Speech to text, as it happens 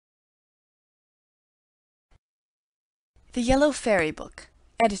The Yellow Fairy Book,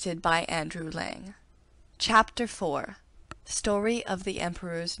 edited by Andrew Lang. Chapter 4. Story of the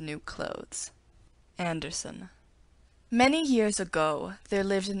Emperor's New Clothes. Anderson. Many years ago there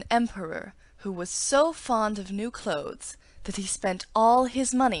lived an emperor who was so fond of new clothes that he spent all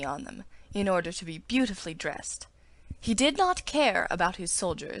his money on them in order to be beautifully dressed. He did not care about his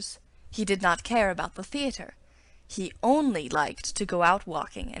soldiers. He did not care about the theater. He only liked to go out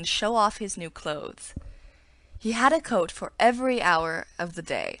walking and show off his new clothes. He had a coat for every hour of the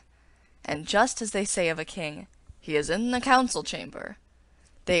day, and just as they say of a king, he is in the council chamber.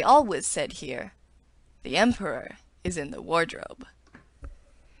 They always said here, the emperor is in the wardrobe.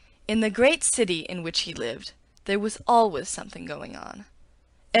 In the great city in which he lived, there was always something going on.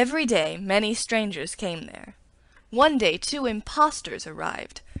 Every day many strangers came there. One day 2 impostors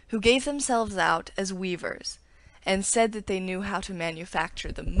arrived, who gave themselves out as weavers, and said that they knew how to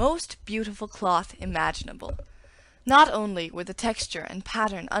manufacture the most beautiful cloth imaginable. Not only were the texture and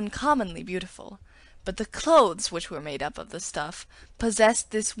pattern uncommonly beautiful, but the clothes which were made up of the stuff possessed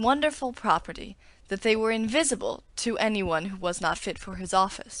this wonderful property, that they were invisible to anyone who was not fit for his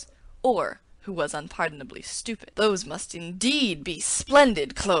office, or who was unpardonably stupid. "Those must indeed be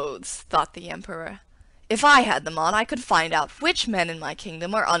splendid clothes," thought the emperor. "If I had them on, I could find out which men in my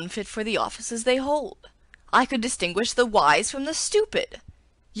kingdom are unfit for the offices they hold. I could distinguish the wise from the stupid.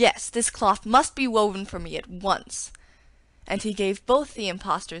 Yes, this cloth must be woven for me at once." And he gave both the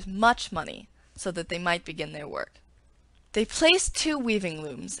impostors much money, so that they might begin their work. They placed 2 weaving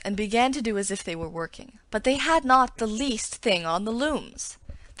looms, and began to do as if they were working, but they had not the least thing on the looms.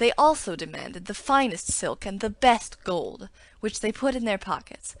 They also demanded the finest silk and the best gold, which they put in their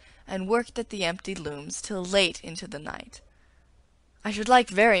pockets, and worked at the empty looms till late into the night. "I should like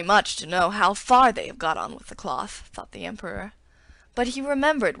very much to know how far they have got on with the cloth," thought the emperor. But he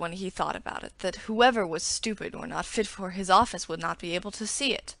remembered when he thought about it that whoever was stupid or not fit for his office would not be able to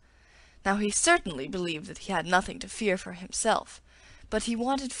see it. Now he certainly believed that he had nothing to fear for himself, but he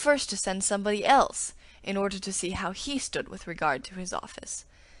wanted first to send somebody else, in order to see how he stood with regard to his office.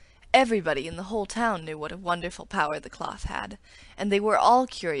 Everybody in the whole town knew what a wonderful power the cloth had, and they were all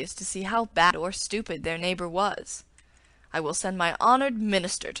curious to see how bad or stupid their neighbor was. "I will send my honored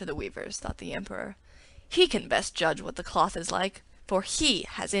minister to the weavers," thought the emperor. "He can best judge what the cloth is like, for he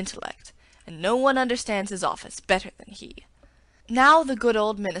has intellect, and no one understands his office better than he." Now the good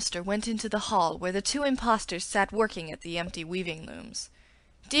old minister went into the hall where the 2 impostors sat working at the empty weaving looms.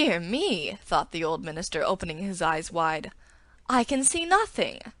 "Dear me," thought the old minister, opening his eyes wide, "I can see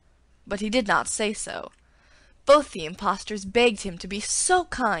nothing." But he did not say so. Both the impostors begged him to be so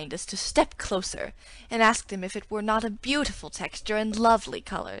kind as to step closer, and asked him if it were not a beautiful texture and lovely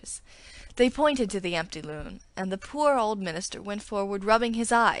colors. They pointed to the empty loom, and the poor old minister went forward rubbing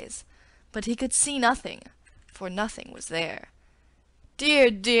his eyes, but he could see nothing, for nothing was there. "Dear,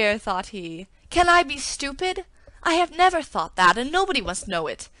 dear," thought he, "can I be stupid? I have never thought that, and nobody must know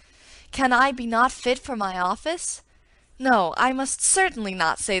it. Can I be not fit for my office? No, I must certainly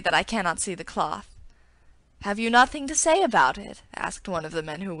not say that I cannot see the cloth." "Have you nothing to say about it?" asked one of the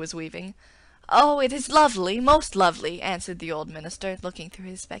men who was weaving. "Oh, it is lovely, most lovely," answered the old minister, looking through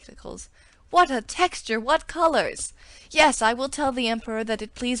his spectacles. "What a texture, what colors! Yes, I will tell the emperor that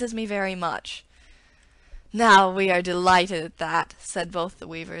it pleases me very much." "Now we are delighted at that," said both the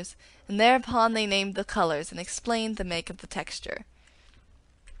weavers, and thereupon they named the colors and explained the make of the texture.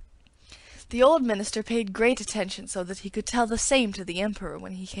 The old minister paid great attention so that he could tell the same to the emperor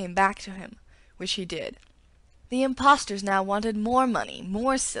when he came back to him, which he did. The impostors now wanted more money,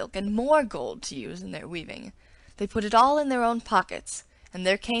 more silk, and more gold to use in their weaving. They put it all in their own pockets, and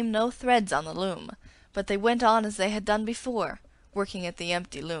there came no threads on the loom, but they went on as they had done before, working at the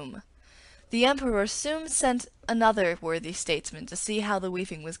empty loom. The emperor soon sent another worthy statesman to see how the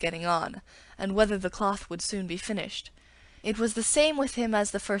weaving was getting on, and whether the cloth would soon be finished. It was the same with him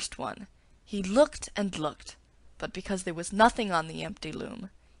as the first one. He looked and looked, but because there was nothing on the empty loom,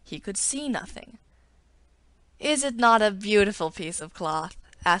 he could see nothing. "Is it not a beautiful piece of cloth?"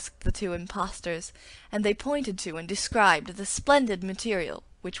 asked the 2 impostors, and they pointed to and described the splendid material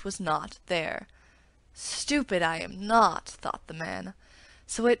which was not there. "Stupid I am not," thought the man,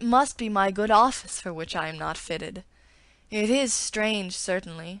 "so it must be my good office for which I am not fitted. It is strange,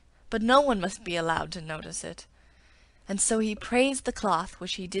 certainly, but no one must be allowed to notice it." And so he praised the cloth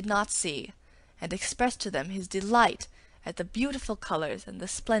which he did not see, and expressed to them his delight at the beautiful colors and the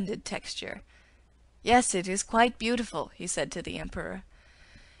splendid texture. "Yes, it is quite beautiful," he said to the emperor.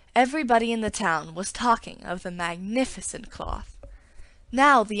 Everybody in the town was talking of the magnificent cloth.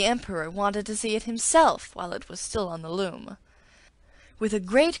 Now the emperor wanted to see it himself while it was still on the loom. with a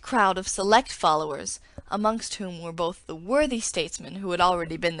great crowd of select followers, amongst whom were both the worthy statesmen who had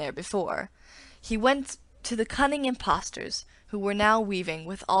already been there before, he went to the cunning impostors, who were now weaving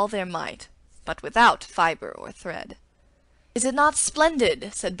with all their might, but without fibre or thread. "Is it not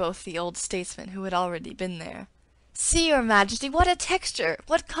splendid?" said both the old statesmen who had already been there. "See, your Majesty, what a texture!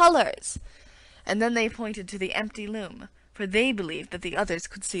 What colours!" And then they pointed to the empty loom, for they believed that the others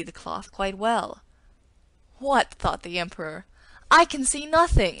could see the cloth quite well. "What?" thought the Emperor. "I can see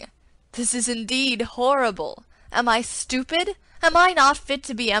nothing! This is indeed horrible! Am I stupid? Am I not fit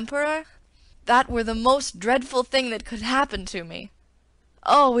to be Emperor? That were the most dreadful thing that could happen to me.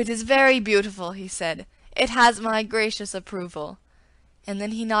 Oh, it is very beautiful," he said. "It has my gracious approval." And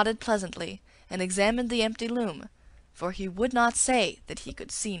then he nodded pleasantly, and examined the empty loom, for he would not say that he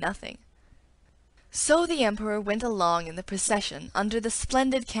could see nothing. So the Emperor went along in the procession under the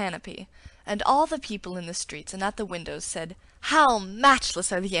splendid canopy, and all the people in the streets and at the windows said, "How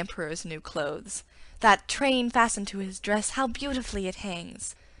matchless are the Emperor's new clothes! That train fastened to his dress, how beautifully it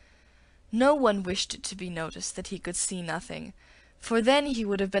hangs!" No one wished it to be noticed that he could see nothing, for then he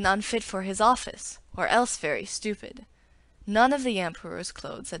would have been unfit for his office, or else very stupid. None of the Emperor's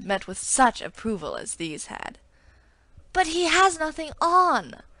clothes had met with such approval as these had. "But he has nothing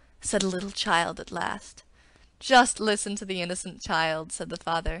on," said a little child at last. "Just listen to the innocent child," said the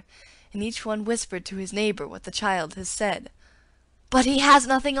father, and each one whispered to his neighbour what the child had said. "But he has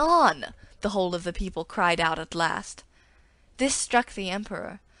nothing on!" the whole of the people cried out at last. This struck the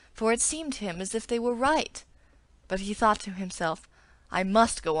Emperor, for it seemed to him as if they were right. But he thought to himself, "I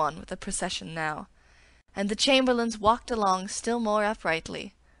must go on with the procession now," and the chamberlains walked along still more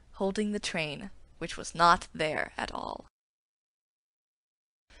uprightly, holding the train, which was not there at all.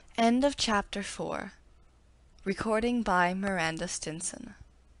 End of Chapter 4. Recording by Miranda Stinson.